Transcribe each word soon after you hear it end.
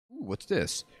what's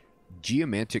this?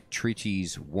 Geomantic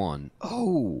Treatise 1.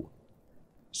 Oh!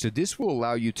 So this will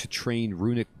allow you to train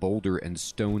runic boulder and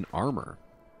stone armor.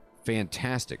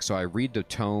 Fantastic. So I read the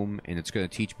tome, and it's going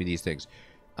to teach me these things.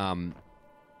 I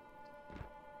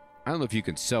don't know if you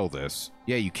can sell this.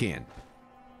 Yeah, you can.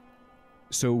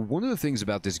 So one of the things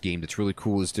about this game that's really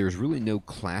cool is there's really no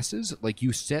classes. Like,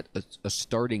 you set a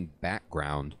starting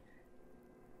background,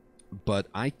 but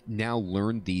I now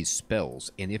learn these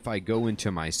spells. And if I go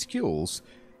into my skills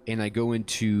and I go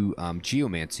into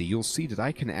geomancy, you'll see that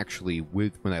I can actually,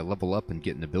 when I level up and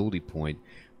get an ability point,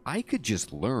 I could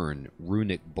just learn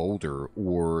runic boulder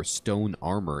or stone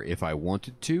armor if I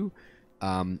wanted to,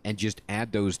 and just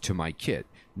add those to my kit.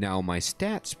 Now, my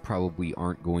stats probably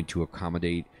aren't going to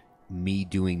accommodate me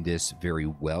doing this very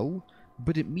well,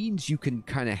 but it means you can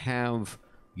kind of have,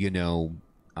 you know,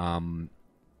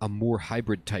 a more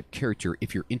hybrid type character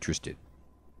if you're interested.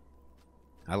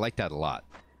 I like that a lot.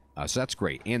 So that's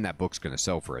great, and that book's going to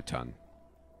sell for a ton.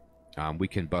 We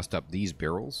can bust up these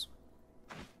barrels.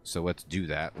 So let's do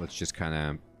that. Let's just kind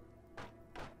of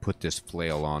put this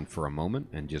flail on for a moment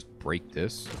and just break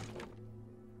this.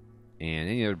 And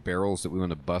any other barrels that we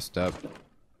want to bust up,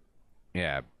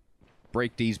 yeah,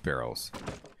 break these barrels.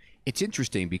 It's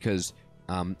interesting because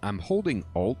I'm holding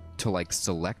Alt to like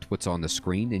select what's on the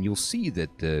screen, and you'll see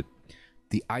that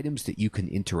the items that you can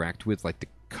interact with, like the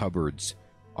cupboards,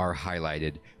 are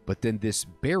highlighted, but then this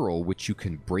barrel, which you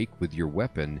can break with your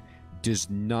weapon, does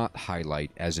not highlight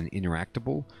as an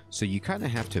interactable, so you kind of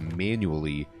have to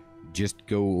manually just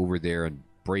go over there and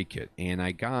break it. And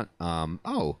I got,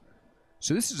 oh,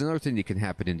 so this is another thing that can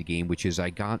happen in the game, which is I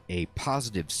got a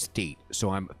positive state, so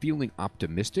I'm feeling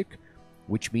optimistic,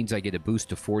 which means I get a boost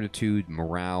to fortitude,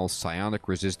 morale, psionic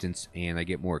resistance, and I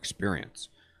get more experience.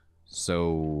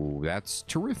 So that's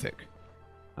terrific.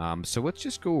 So let's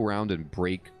just go around and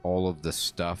break all of the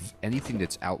stuff. Anything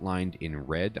that's outlined in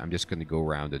red, I'm just going to go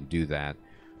around and do that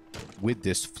with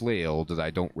this flail that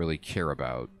I don't really care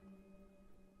about.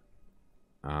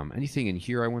 Anything in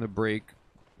here I want to break?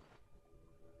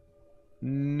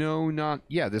 No, not...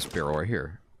 Yeah, this barrel right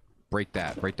here. Break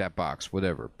that box,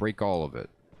 whatever. Break all of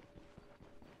it.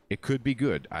 It could be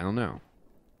good. I don't know.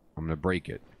 I'm going to break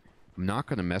it. I'm not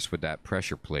going to mess with that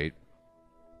pressure plate.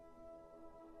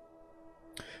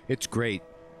 It's great,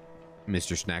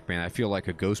 Mr. Snackman. I feel like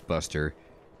a Ghostbuster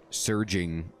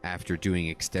surging after doing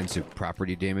extensive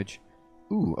property damage.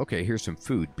 Ooh, okay, here's some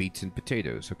food. Beets and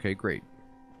potatoes. Okay, great.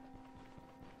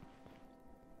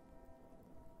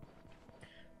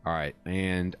 Alright,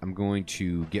 and I'm going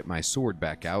to get my sword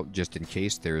back out just in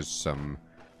case there's some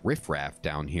riffraff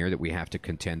down here that we have to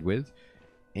contend with.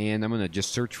 And I'm going to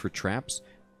just search for traps.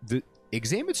 The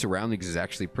Examine Surroundings is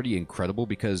actually pretty incredible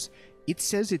because it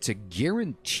says it's a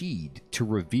guaranteed to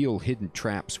reveal hidden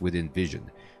traps within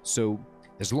vision. So,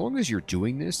 as long as you're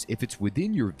doing this, if it's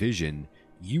within your vision,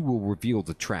 you will reveal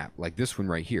the trap, like this one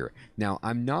right here. Now,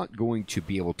 I'm not going to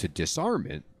be able to disarm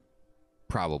it,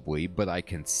 probably, but I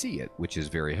can see it, which is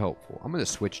very helpful. I'm going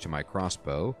to switch to my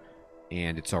crossbow,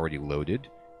 and it's already loaded.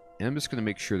 And I'm just going to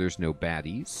make sure there's no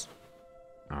baddies.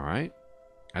 Alright.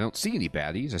 I don't see any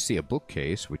baddies. I see a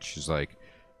bookcase, which is like...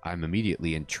 I'm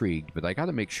immediately intrigued, but I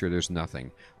gotta make sure there's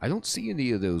nothing. I don't see any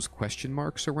of those question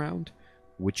marks around,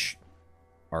 which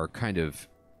are kind of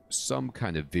some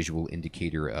kind of visual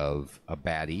indicator of a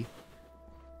baddie.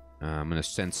 I'm gonna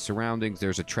sense surroundings.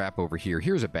 There's a trap over here.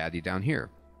 Here's a baddie down here.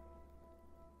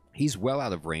 He's well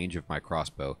out of range of my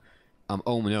crossbow.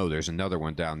 Oh no, there's another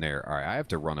one down there. Alright, I have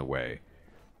to run away.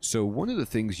 So one of the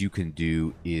things you can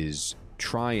do is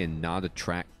try and not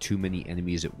attract too many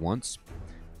enemies at once.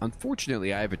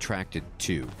 Unfortunately, I have attracted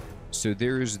two. So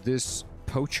there's this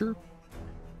poacher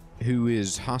who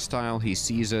is hostile. He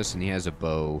sees us and he has a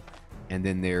bow. And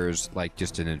then there's like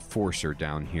just an enforcer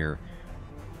down here.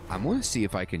 I want to see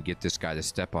if I can get this guy to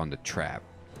step on the trap.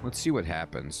 Let's see what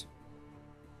happens.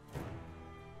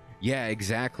 Yeah,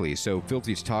 exactly. So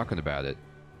Filthy's talking about it.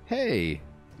 Hey,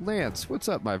 Lance, what's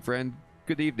up, my friend?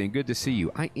 Good evening. Good to see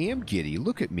you. I am giddy.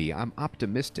 Look at me. I'm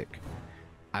optimistic.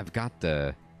 I've got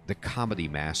the comedy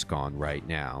mask on right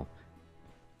now.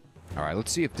 Alright,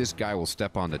 let's see if this guy will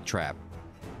step on the trap.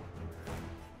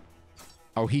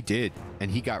 Oh, he did. And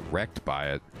he got wrecked by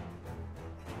it.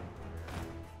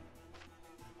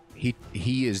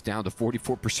 He is down to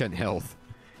 44% health.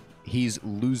 He's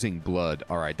losing blood.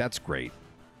 Alright, that's great.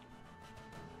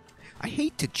 I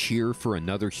hate to cheer for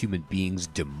another human being's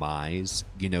demise,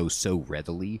 you know, so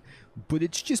readily. But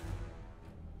it's just...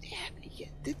 Yeah,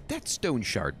 that's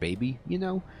Stoneshard, baby, you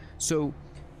know? So,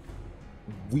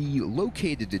 we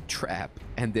located a trap,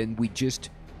 and then we just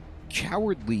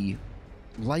cowardly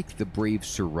like the brave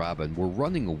Sir Robin, were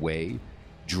running away,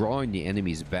 drawing the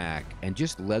enemies back, and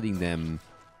just letting them...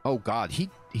 Oh, God, he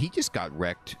just got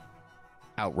wrecked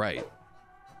outright.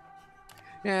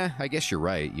 Yeah, I guess you're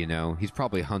right, you know. He's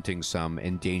probably hunting some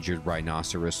endangered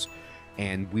rhinoceros,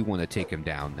 and we want to take him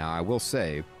down. Now, I will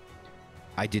say,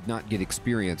 I did not get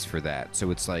experience for that,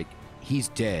 so it's like, he's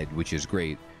dead, which is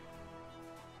great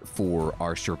for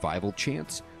our survival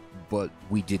chance, but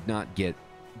we did not get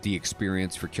the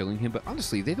experience for killing him. But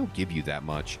honestly, they don't give you that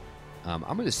much. I'm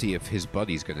going to see if his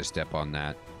buddy's going to step on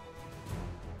that.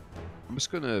 I'm just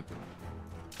going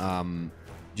to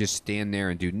just stand there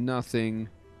and do nothing.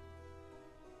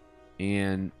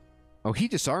 And, oh, he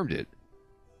disarmed it.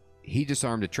 He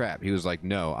disarmed a trap. He was like,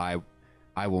 no,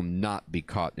 I will not be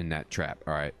caught in that trap.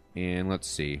 All right, and let's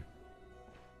see.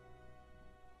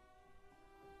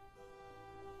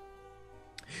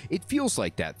 It feels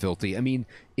like that, Filthy. I mean,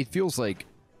 it feels like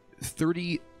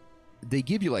 30... They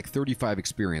give you like 35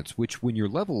 experience, which when you're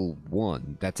level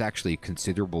 1, that's actually a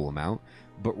considerable amount.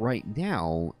 But right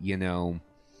now, you know,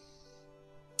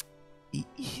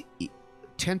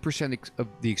 10% of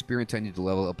the experience I need to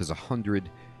level up is 100.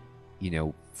 You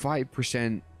know,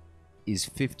 5% is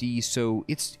 50, so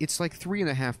it's like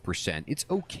 3.5%. It's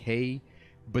okay,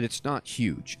 but it's not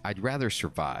huge. I'd rather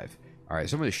survive. All right,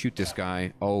 so I'm going to shoot this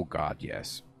guy. Oh, God,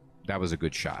 yes. That was a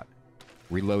good shot.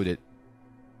 Reload it.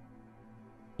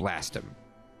 Blast him.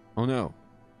 Oh, no.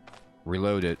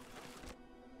 Reload it.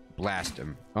 Blast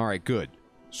him. All right, good.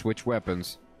 Switch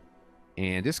weapons.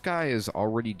 And this guy is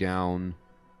already down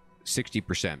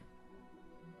 60%.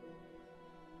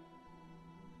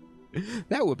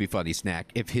 That would be funny,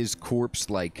 Snack, if his corpse,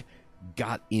 like,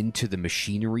 got into the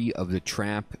machinery of the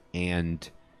trap and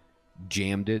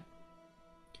jammed it.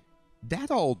 That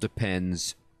all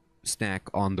depends, Snack,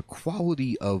 on the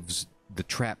quality of the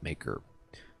trap maker.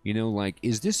 You know, like,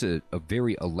 is this a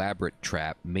very elaborate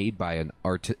trap made by an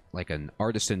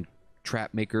artisan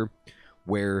trap maker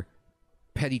where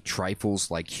petty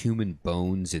trifles like human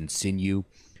bones and sinew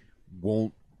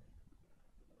won't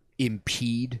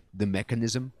impede the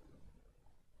mechanism?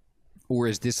 Or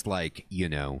is this like, you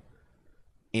know,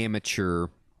 amateur,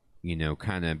 you know,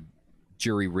 kind of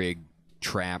jury-rigged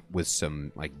trap with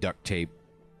some, like, duct tape?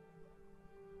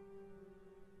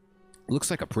 Looks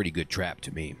like a pretty good trap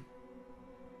to me.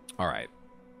 All right.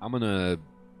 I'm going to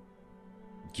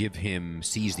give him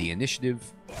seize the initiative.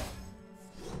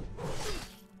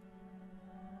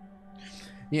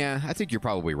 Yeah, I think you're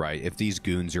probably right. If these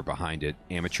goons are behind it,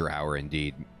 amateur hour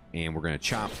indeed. And we're going to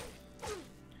chop.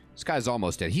 This guy's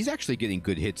almost dead. He's actually getting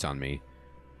good hits on me.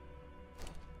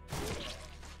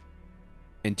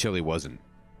 Until he wasn't.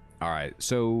 All right,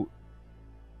 so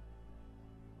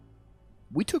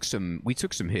we took some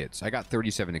hits. I got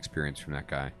 37 experience from that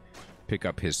guy. Pick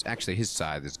up his... Actually, his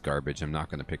scythe is garbage. I'm not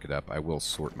going to pick it up. I will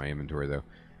sort my inventory, though.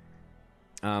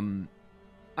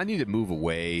 I need to move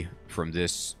away from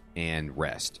this and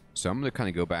rest. So I'm going to kind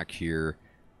of go back here,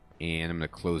 and I'm going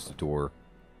to close the door.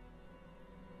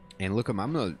 And look, I'm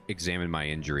going to examine my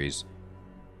injuries.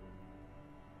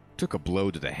 Took a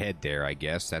blow to the head there, I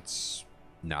guess. That's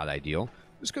not ideal.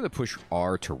 I'm just going to push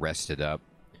R to rest it up.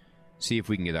 See if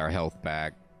we can get our health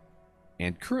back.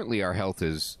 And currently our health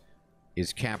is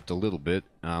capped a little bit.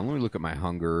 Let me look at my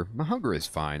hunger. My hunger is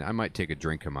fine. I might take a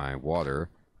drink of my water.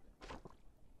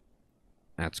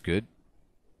 That's good.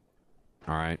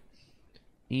 Alright.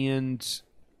 And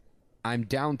I'm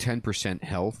down 10%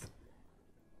 health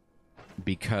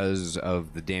because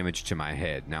of the damage to my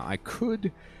head. Now, I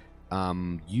could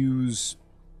use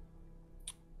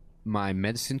my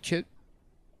medicine kit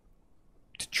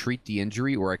to treat the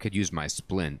injury, or I could use my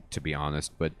splint, to be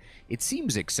honest, but it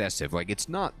seems excessive. Like, it's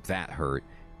not that hurt,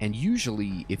 and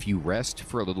usually if you rest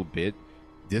for a little bit,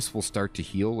 this will start to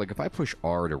heal. Like, if I push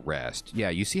R to rest,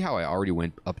 yeah, you see how I already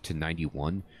went up to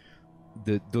 91?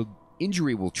 The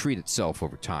injury will treat itself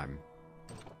over time,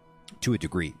 to a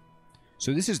degree.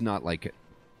 So this is not like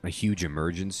a huge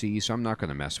emergency, so I'm not going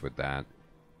to mess with that.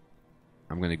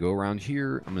 I'm going to go around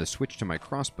here, I'm going to switch to my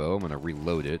crossbow, I'm going to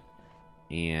reload it,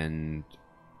 and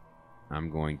I'm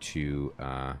going to,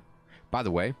 by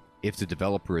the way, if the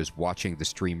developer is watching the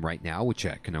stream right now, which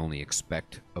I can only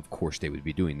expect, of course they would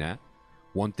be doing that,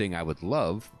 one thing I would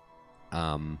love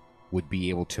would be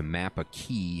able to map a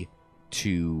key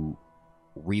to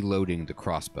reloading the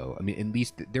crossbow. I mean, at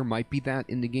least there might be that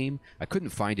in the game. I couldn't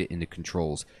find it in the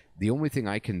controls. The only thing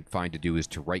I can find to do is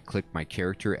to right-click my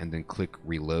character and then click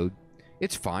reload.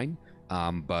 It's fine,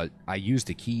 but I use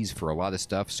the keys for a lot of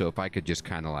stuff, so if I could just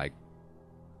kind of like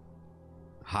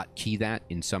hotkey that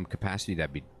in some capacity,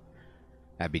 that'd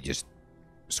be just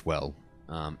swell.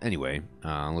 Anyway,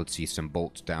 let's see some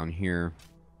bolts down here.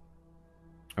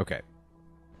 Okay.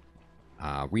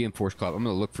 Reinforced club. I'm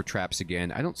going to look for traps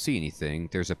again. I don't see anything.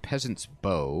 There's a peasant's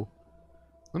bow.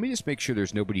 Let me just make sure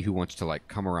there's nobody who wants to, like,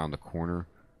 come around the corner.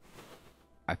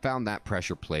 I found that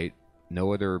pressure plate.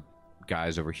 No other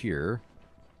guys over here.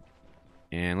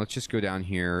 And let's just go down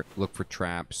here, look for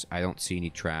traps. I don't see any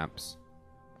traps.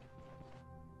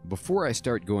 Before I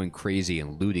start going crazy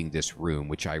and looting this room,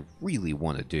 which I really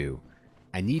want to do,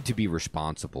 I need to be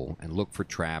responsible and look for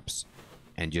traps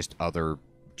and just other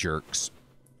jerks.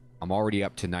 I'm already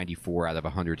up to 94 out of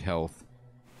 100 health.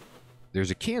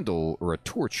 There's a candle, or a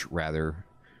torch rather,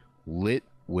 lit,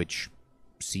 which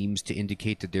seems to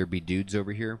indicate that there be dudes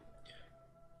over here.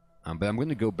 But I'm going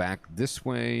to go back this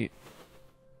way.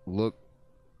 Look.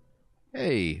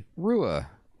 Hey, Rua.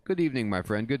 Good evening, my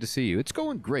friend. Good to see you. It's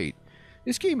going great.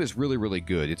 This game is really, really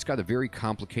good. It's got a very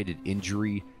complicated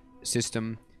injury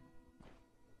system.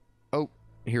 Oh,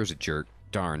 here's a jerk.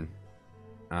 Darn.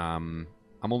 I'm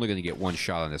only going to get one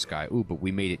shot on this guy. Ooh, but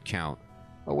we made it count.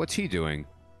 Oh, what's he doing?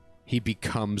 He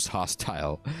becomes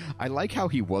hostile. I like how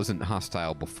he wasn't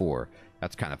hostile before.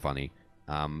 That's kind of funny.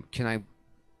 I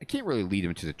can't really lead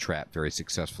him to the trap very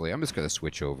successfully. I'm just going to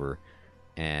switch over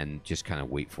and just kind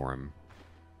of wait for him.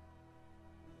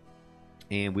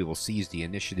 And we will seize the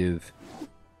initiative.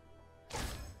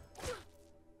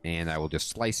 And I will just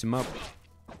slice him up.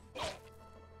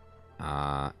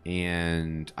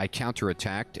 And I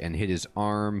counterattacked and hit his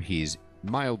arm. He's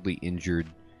mildly injured.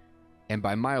 And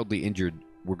by mildly injured,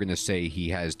 we're going to say he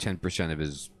has 10% of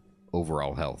his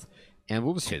overall health. And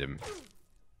we'll just hit him.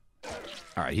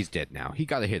 Alright, he's dead now. He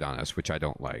got a hit on us, which I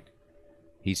don't like.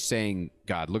 He's saying,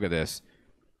 God, look at this.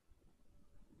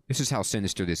 This is how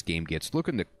sinister this game gets. Look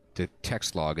in the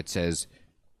text log. It says,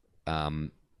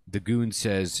 the goon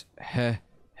says,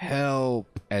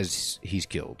 help, as he's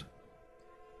killed.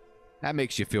 That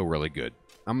makes you feel really good.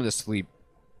 I'm going to sleep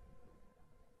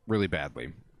really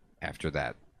badly after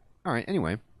that. Alright,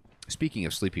 anyway. Speaking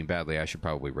of sleeping badly, I should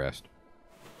probably rest.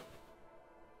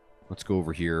 Let's go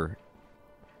over here.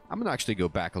 I'm going to actually go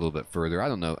back a little bit further. I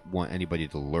don't want anybody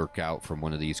to lurk out from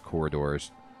one of these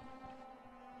corridors.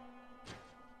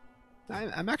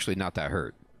 I'm actually not that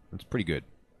hurt. That's pretty good.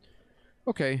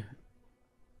 Okay.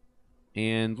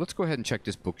 And let's go ahead and check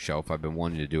this bookshelf. I've been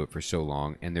wanting to do it for so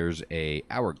long. And there's a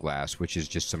hourglass, which is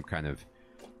just some kind of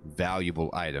valuable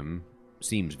item.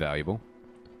 Seems valuable.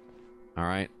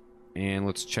 Alright. And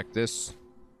let's check this.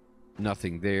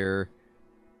 Nothing there.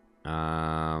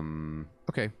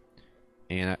 Okay.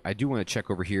 And I do want to check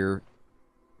over here.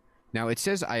 Now, it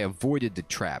says I avoided the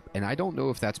trap, and I don't know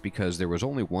if that's because there was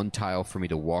only one tile for me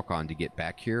to walk on to get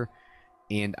back here,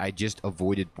 and I just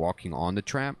avoided walking on the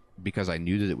trap because I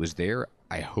knew that it was there.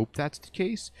 I hope that's the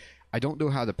case. I don't know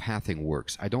how the pathing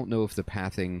works. I don't know if the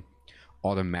pathing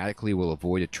automatically will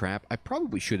avoid a trap. I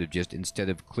probably should have just, instead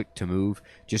of click to move,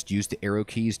 just used the arrow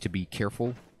keys to be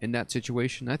careful in that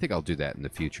situation. I think I'll do that in the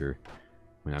future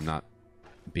when I'm not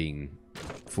being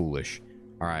foolish.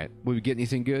 Alright, will we get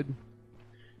anything good?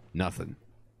 Nothing.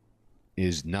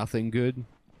 Is nothing good?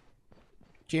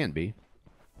 Can be.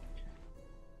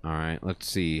 Alright, let's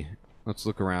see. Let's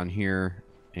look around here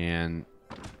and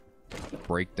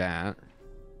break that.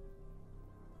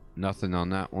 Nothing on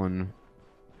that one.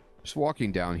 Just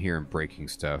walking down here and breaking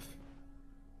stuff.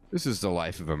 This is the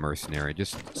life of a mercenary,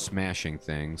 just smashing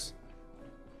things.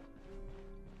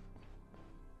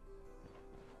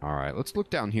 Alright, let's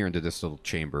look down here into this little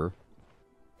chamber.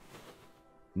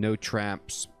 No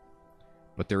traps.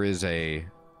 But there is a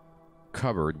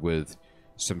cupboard with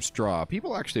some straw.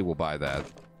 People actually will buy that.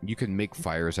 You can make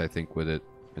fires, I think, with it.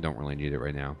 I don't really need it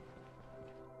right now.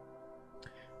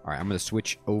 Alright, I'm going to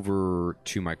switch over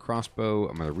to my crossbow.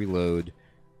 I'm going to reload.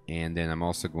 And then I'm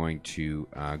also going to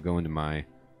go into my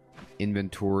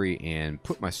inventory and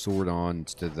put my sword on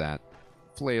instead of that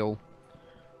flail.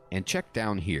 And check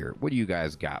down here. What do you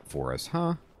guys got for us,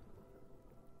 huh?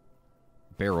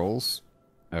 Barrels.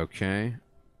 Okay.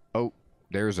 Oh,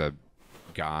 there's a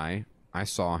guy. I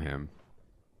saw him.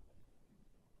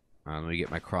 Let me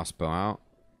get my crossbow out.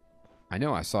 I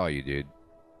know I saw you, dude.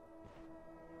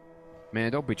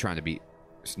 Man, don't be trying to be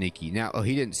sneaky. Now, oh,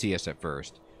 he didn't see us at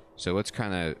first. So let's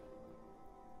kind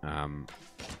of...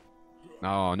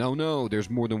 Oh, no, there's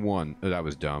more than one. Oh, that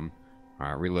was dumb.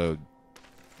 Alright, reload.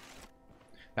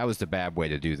 That was the bad way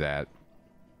to do that.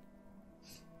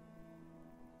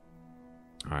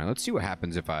 Alright, let's see what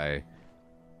happens if I...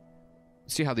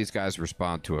 See how these guys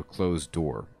respond to a closed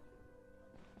door.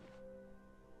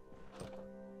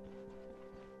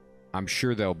 I'm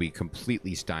sure they'll be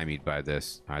completely stymied by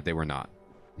this. Alright, they were not.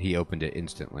 He opened it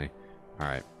instantly.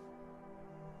 Alright.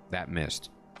 That missed.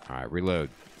 Alright, reload.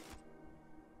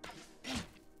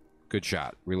 Good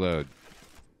shot. Reload.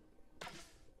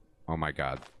 Oh my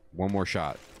god. One more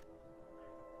shot.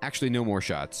 Actually, no more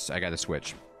shots. I gotta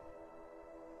switch.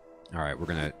 Alright, we're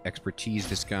gonna expertise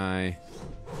this guy.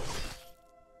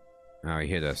 Oh, he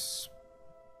hit us.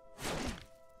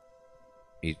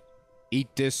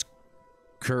 Eat this,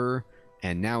 cur.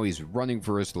 And now he's running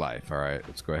for his life. Alright,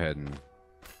 let's go ahead and...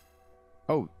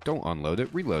 Oh, don't unload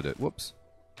it. Reload it. Whoops.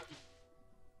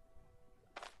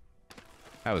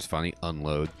 That was funny.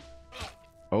 Unload.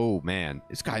 Oh, man.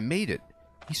 This guy made it.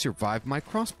 He survived my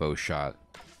crossbow shot.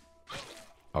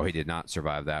 Oh, he did not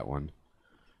survive that one.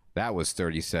 That was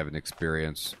 37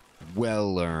 experience.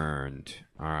 Well earned.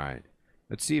 Alright.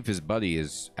 Let's see if his buddy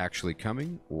is actually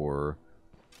coming, or...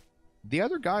 The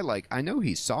other guy, like, I know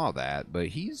he saw that, but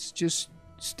he's just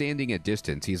standing at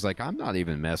distance. He's like, I'm not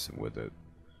even messing with it.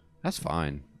 That's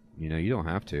fine. You know, you don't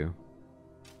have to.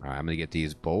 Alright, I'm gonna get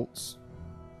these bolts.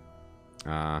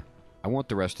 I want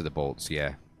the rest of the bolts,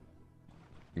 yeah.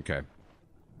 Okay.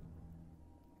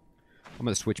 I'm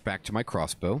gonna switch back to my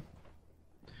crossbow.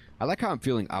 I like how I'm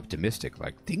feeling optimistic.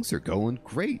 Like, things are going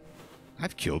great.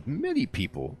 I've killed many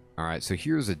people. Alright, so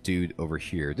here's a dude over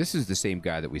here. This is the same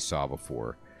guy that we saw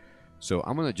before. So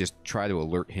I'm gonna just try to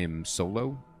alert him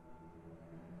solo.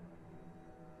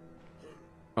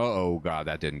 Uh-oh, God,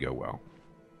 that didn't go well.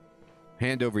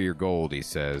 Hand over your gold, he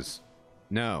says.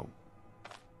 No.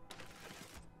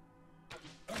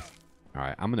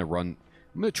 Alright, I'm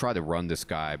gonna try to run this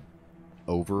guy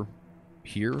over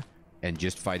here and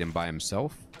just fight him by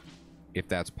himself, if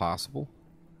that's possible.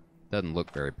 Doesn't look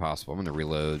very possible. I'm gonna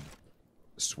reload,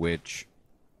 switch,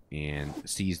 and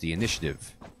seize the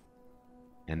initiative.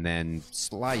 And then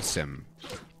slice him.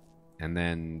 And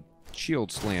then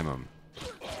shield slam him.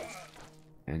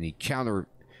 And he counter...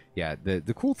 Yeah,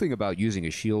 the cool thing about using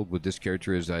a shield with this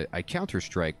character is I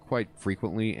counter-strike quite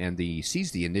frequently, and the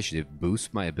seize the initiative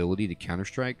boosts my ability to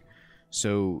counter-strike.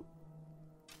 So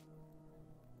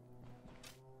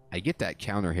I get that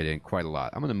counter hit in quite a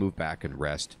lot. I'm going to move back and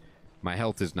rest. My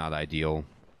health is not ideal.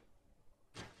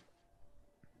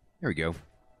 There we go.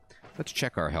 Let's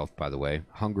check our health, by the way.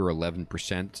 Hunger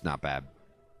 11%. It's not bad.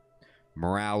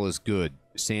 Morale is good.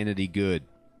 Sanity good.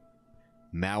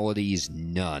 Maladies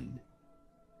none.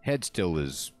 Head still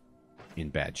is in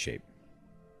bad shape.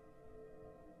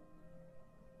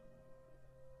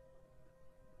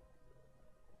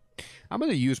 I'm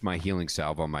going to use my healing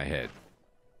salve on my head.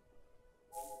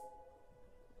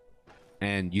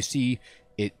 And you see,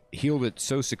 it healed it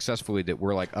so successfully that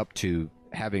we're like up to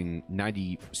having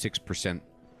 96%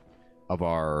 of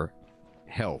our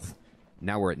health.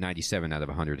 Now we're at 97 out of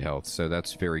 100 health, so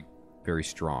that's very, very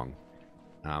strong.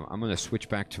 I'm going to switch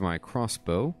back to my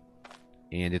crossbow,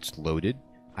 and it's loaded.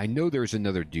 I know there's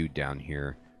another dude down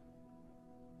here,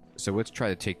 so let's try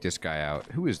to take this guy out.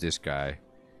 Who is this guy?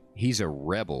 He's a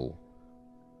rebel.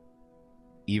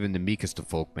 Even the meekest of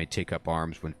folk may take up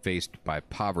arms when faced by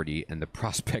poverty and the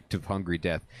prospect of hungry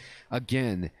death.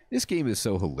 Again, this game is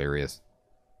so hilarious.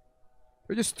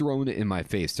 They're just throwing it in my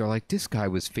face. They're like, this guy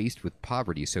was faced with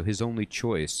poverty, so his only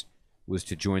choice was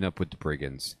to join up with the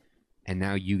brigands. And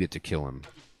now you get to kill him.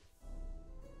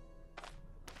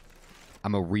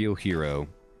 I'm a real hero.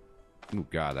 Oh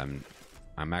God,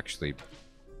 I'm actually...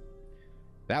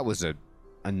 That was a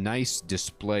nice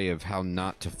display of how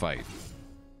not to fight.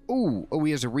 Ooh, oh,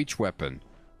 he has a reach weapon.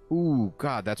 Ooh,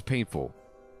 God, that's painful.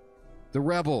 The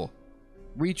rebel.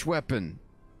 Reach weapon.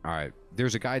 Alright,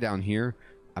 there's a guy down here.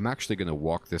 I'm actually going to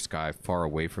walk this guy far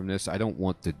away from this. I don't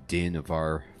want the din of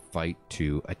our fight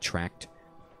to attract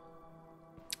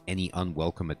any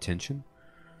unwelcome attention.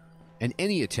 And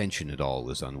any attention at all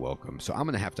is unwelcome. So I'm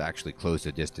going to have to actually close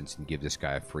the distance and give this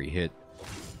guy a free hit.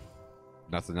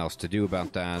 Nothing else to do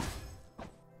about that.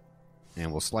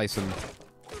 And we'll slice him.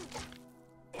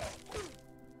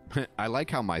 I like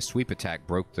how my sweep attack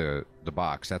broke the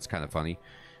box. That's kind of funny.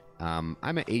 I'm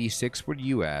at 86. What are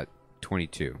you at?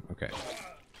 22. Okay.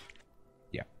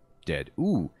 Yeah. Dead.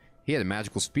 Ooh. He had a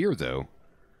magical spear, though.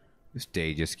 This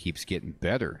day just keeps getting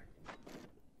better.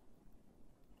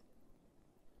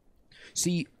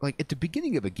 See, like, at the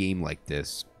beginning of a game like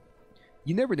this,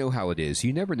 you never know how it is.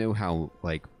 You never know how,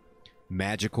 like,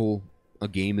 magical a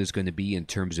game is going to be in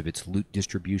terms of its loot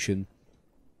distribution.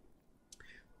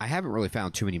 I haven't really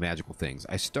found too many magical things.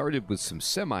 I started with some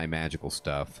semi-magical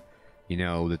stuff, you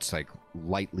know, that's, like,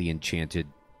 lightly enchanted,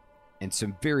 and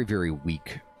some very, very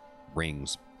weak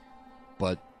rings.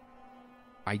 But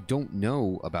I don't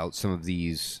know about some of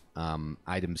these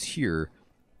items here,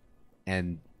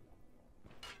 and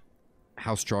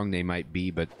how strong they might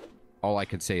be, but all I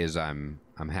can say is I'm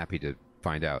happy to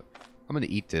find out. I'm going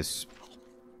to eat this.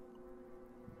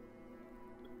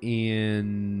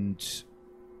 And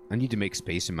I need to make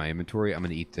space in my inventory. I'm going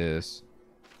to eat this.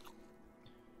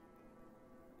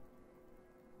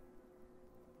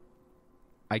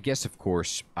 I guess, of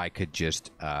course, I could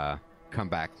just come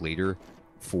back later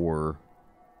for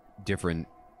different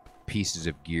pieces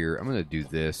of gear. I'm going to do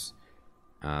this.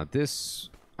 I'm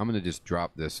going to just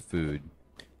drop this food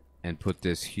and put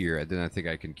this here. And then I think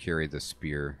I can carry the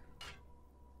spear.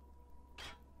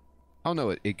 Oh,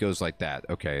 no, it goes like that.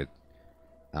 Okay.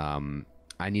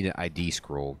 I need an ID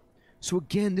scroll. So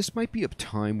again, this might be a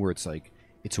time where it's like,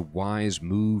 it's a wise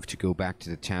move to go back to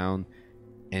the town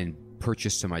and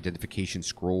purchase some identification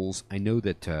scrolls. I know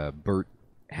that Bert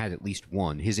had at least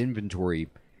one. His inventory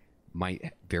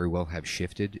might very well have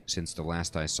shifted since the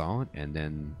last I saw it, and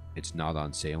then it's not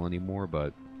on sale anymore,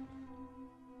 but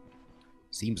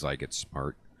seems like it's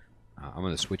smart. I'm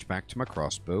going to switch back to my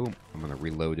crossbow. I'm going to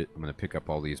reload it. I'm going to pick up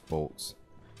all these bolts.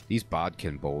 These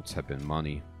bodkin bolts have been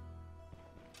money.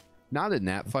 Not in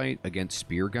that fight against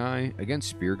Spear Guy. Against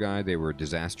Spear Guy, they were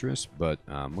disastrous, but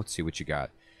let's see what you got.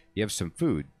 You have some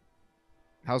food.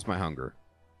 How's my hunger?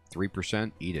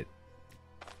 3%? Eat it.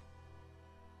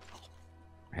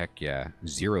 Heck yeah.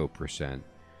 0%. And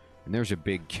there's a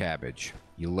big cabbage.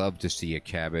 You love to see a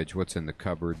cabbage. What's in the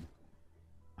cupboard?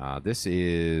 This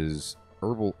is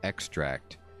herbal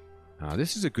extract.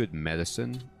 This is a good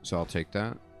medicine, so I'll take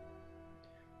that.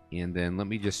 And then let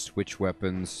me just switch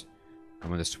weapons. I'm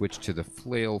going to switch to the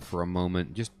flail for a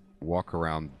moment. Just walk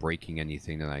around breaking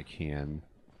anything that I can.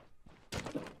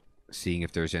 Seeing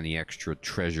if there's any extra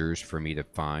treasures for me to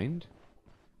find.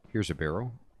 Here's a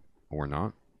barrel. Or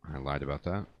not. I lied about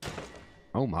that.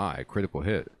 Oh my, critical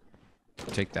hit.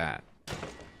 Take that.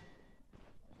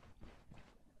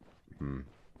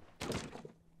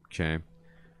 Okay.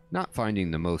 Not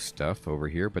finding the most stuff over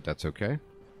here, but that's okay.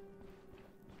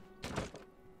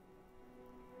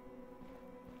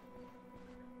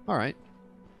 Alright.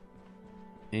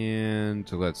 And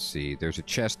let's see. There's a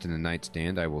chest in the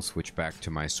nightstand. I will switch back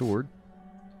to my sword.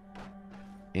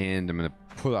 And I'm going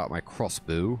to pull out my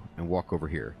crossbow and walk over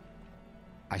here.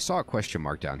 I saw a question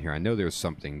mark down here. I know there's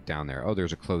something down there. Oh,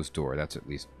 there's a closed door. That's at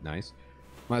least nice.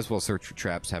 Might as well search for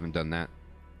traps. Haven't done that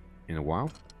in a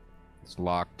while. It's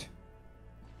locked.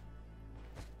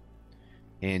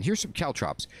 And here's some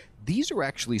caltrops. These are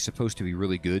actually supposed to be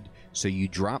really good. So you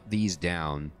drop these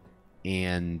down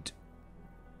and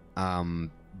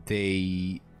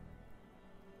they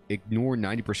ignore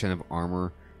 90% of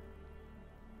armor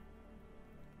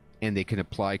and they can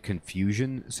apply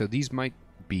confusion. So these might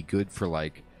be good for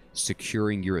like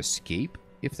securing your escape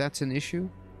if that's an issue.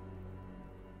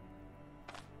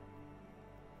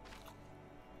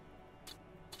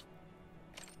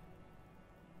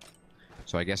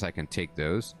 So I guess I can take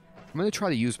those. I'm going to try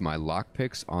to use my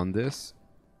lockpicks on this.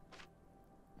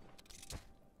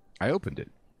 I opened it.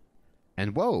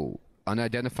 And whoa,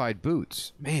 unidentified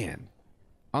boots. Man,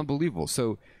 unbelievable.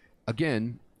 So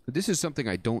again, this is something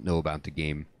I don't know about the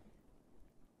game.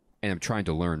 And I'm trying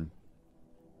to learn.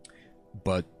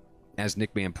 But as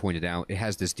Nickman pointed out, it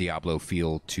has this Diablo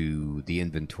feel to the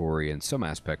inventory and some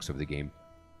aspects of the game.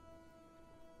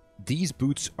 These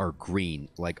boots are green,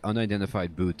 like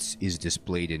unidentified boots is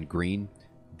displayed in green.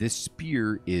 This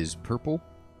spear is purple,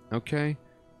 okay?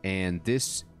 And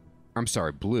this, I'm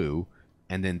sorry, blue.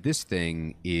 And then this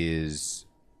thing is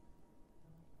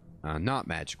not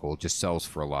magical, just sells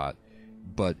for a lot.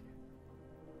 But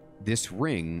this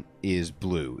ring is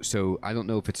blue. So I don't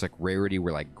know if it's like rarity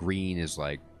where like green is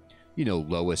like, you know,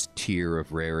 lowest tier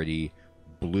of rarity.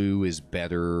 Blue is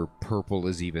better. Purple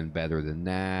is even better than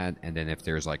that. And then if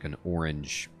there's like an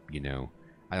orange, you know,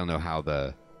 I don't know how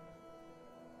the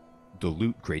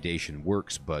loot gradation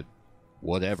works, but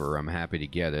whatever. I'm happy to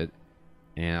get it.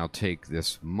 And I'll take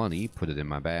this money, put it in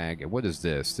my bag. And what is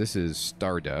this? This is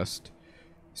Stardust.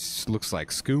 This looks like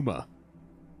skooma.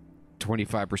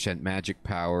 25% magic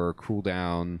power,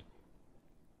 cooldown.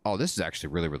 Oh, this is actually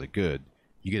really, really good.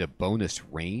 You get a bonus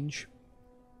range.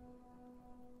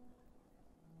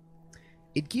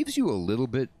 It gives you a little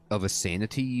bit of a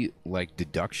sanity, like,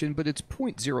 deduction, but it's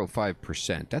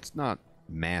 0.05%. That's not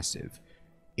massive.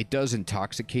 It does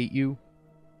intoxicate you,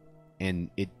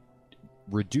 and it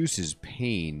reduces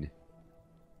pain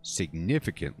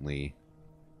significantly.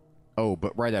 Oh,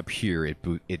 but right up here, it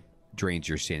drains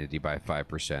your sanity by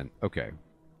 5%. Okay.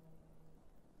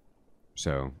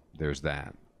 So, there's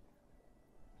that.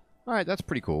 Alright, that's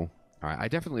pretty cool. Alright, I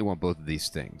definitely want both of these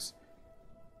things.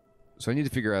 So I need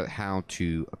to figure out how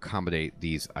to accommodate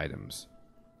these items.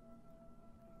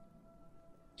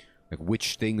 Like,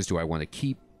 which things do I want to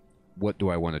keep? What do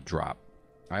I want to drop?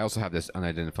 I also have this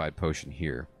unidentified potion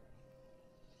here.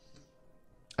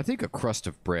 I think a crust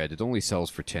of bread, it only sells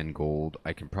for 10 gold.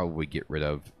 I can probably get rid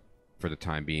of for the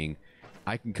time being.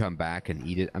 I can come back and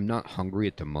eat it. I'm not hungry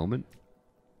at the moment,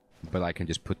 but I can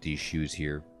just put these shoes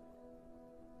here.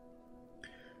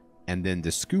 And then the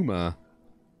skooma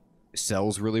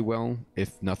sells really well,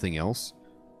 if nothing else.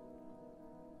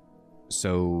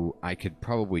 So I could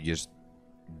probably just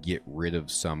get rid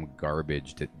of some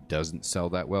garbage that doesn't sell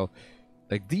that well.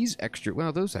 Like these extra...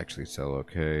 Well, those actually sell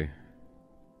okay.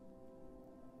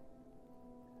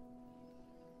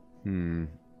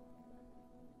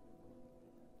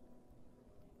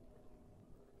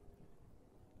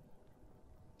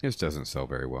 This doesn't sell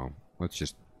very well. Let's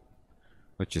just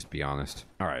be honest.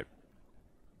 Alright.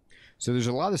 So there's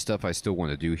a lot of stuff I still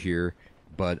want to do here,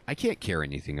 but I can't carry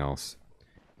anything else.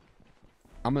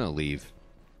 I'm going to leave.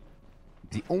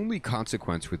 The only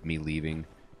consequence with me leaving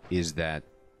is that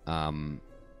I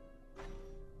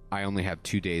only have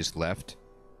 2 days left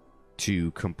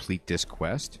to complete this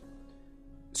quest.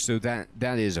 So that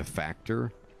is a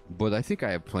factor, but I think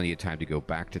I have plenty of time to go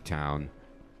back to town,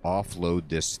 offload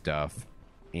this stuff,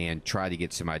 and try to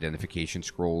get some identification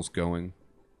scrolls going.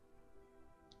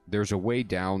 There's a way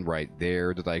down right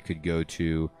there that I could go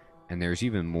to, and there's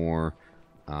even more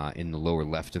in the lower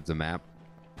left of the map.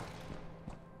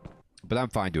 But I'm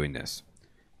fine doing this.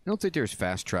 I don't think there's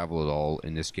fast travel at all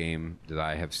in this game that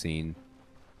I have seen.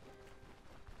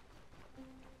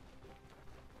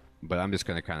 But I'm just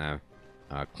going to kind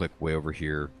of click way over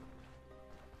here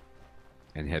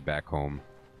and head back home.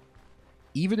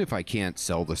 Even if I can't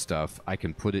sell the stuff, I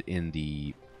can put it in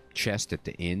the chest at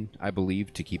the inn, I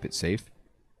believe, to keep it safe.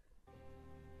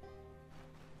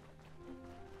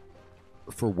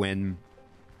 For when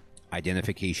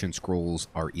identification scrolls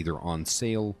are either on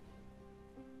sale,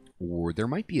 or there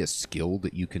might be a skill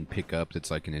that you can pick up that's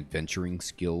like an adventuring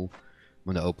skill.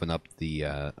 I'm going to open up the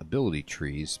ability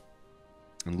trees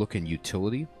and look in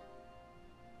utility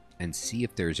and see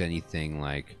if there's anything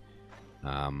like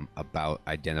about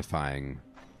identifying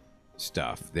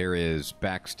stuff. There is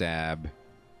backstab,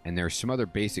 and there's some other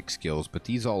basic skills, but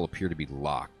these all appear to be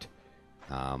locked.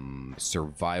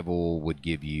 Survival would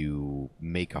give you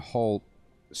make a halt.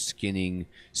 Skinning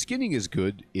is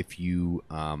good if you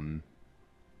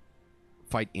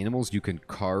fight animals. You can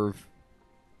carve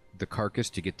the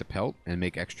carcass to get the pelt and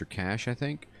make extra cash, I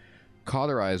think.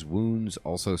 Cauterize wounds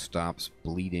also stops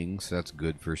bleeding, so that's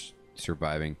good for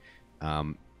surviving.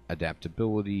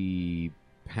 Adaptability,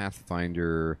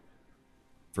 Pathfinder,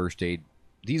 First Aid.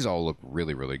 These all look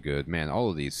really, really good. Man, all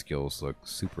of these skills look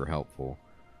super helpful.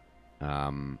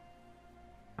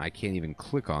 I can't even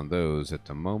click on those at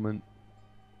the moment.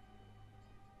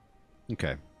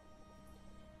 Okay.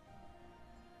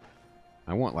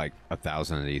 I want like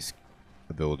 1,000 of these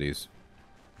abilities.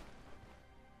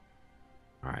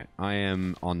 Alright, I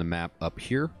am on the map up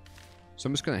here. So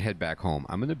I'm just going to head back home.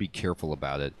 I'm going to be careful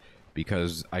about it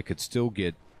because I could still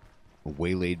get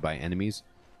waylaid by enemies.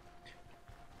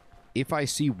 If I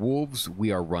see wolves,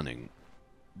 we are running.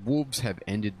 Wolves have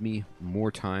ended me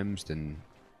more times than...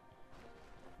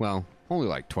 Well, only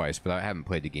like twice, but I haven't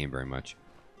played the game very much.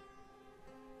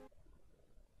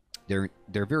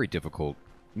 They're very difficult.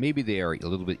 Maybe they are a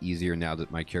little bit easier now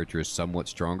that my character is somewhat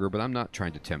stronger, but I'm not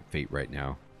trying to tempt fate right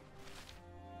now.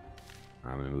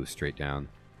 I'm going to move straight down.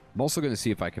 I'm also going to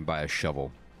see if I can buy a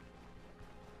shovel.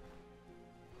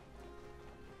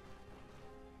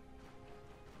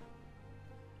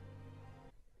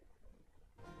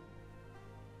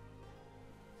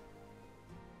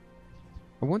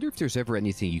 I wonder if there's ever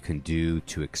anything you can do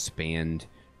to expand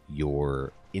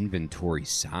your inventory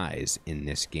size in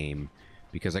this game.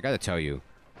 Because I got to tell you,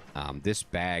 this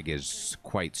bag is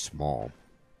quite small.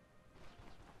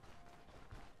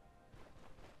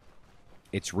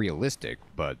 It's realistic,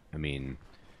 but, I mean,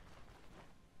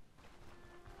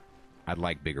 I'd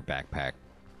like bigger backpack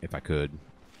if I could.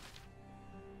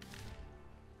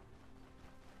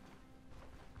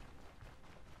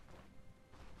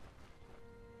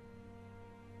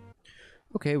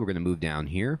 Okay, we're going to move down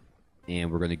here,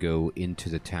 and we're going to go into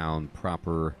the town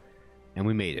proper, and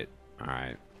we made it.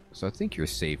 Alright, so I think you're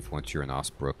safe once you're in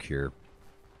Osbrook here.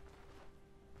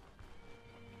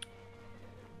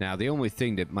 Now, the only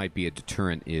thing that might be a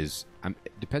deterrent is,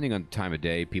 depending on the time of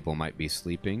day, people might be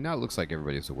sleeping. Now it looks like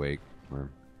everybody's awake,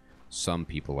 or some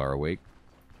people are awake.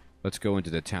 Let's go into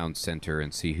the town center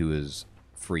and see who is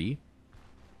free.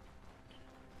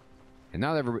 And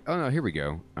not everybody... Oh, no, here we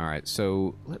go. Alright,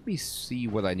 so let me see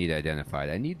what I need identified.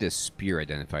 I need this spear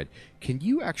identified. Can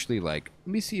you actually, like...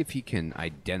 Let me see if he can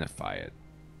identify it.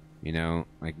 You know?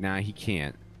 Like, nah, he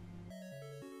can't.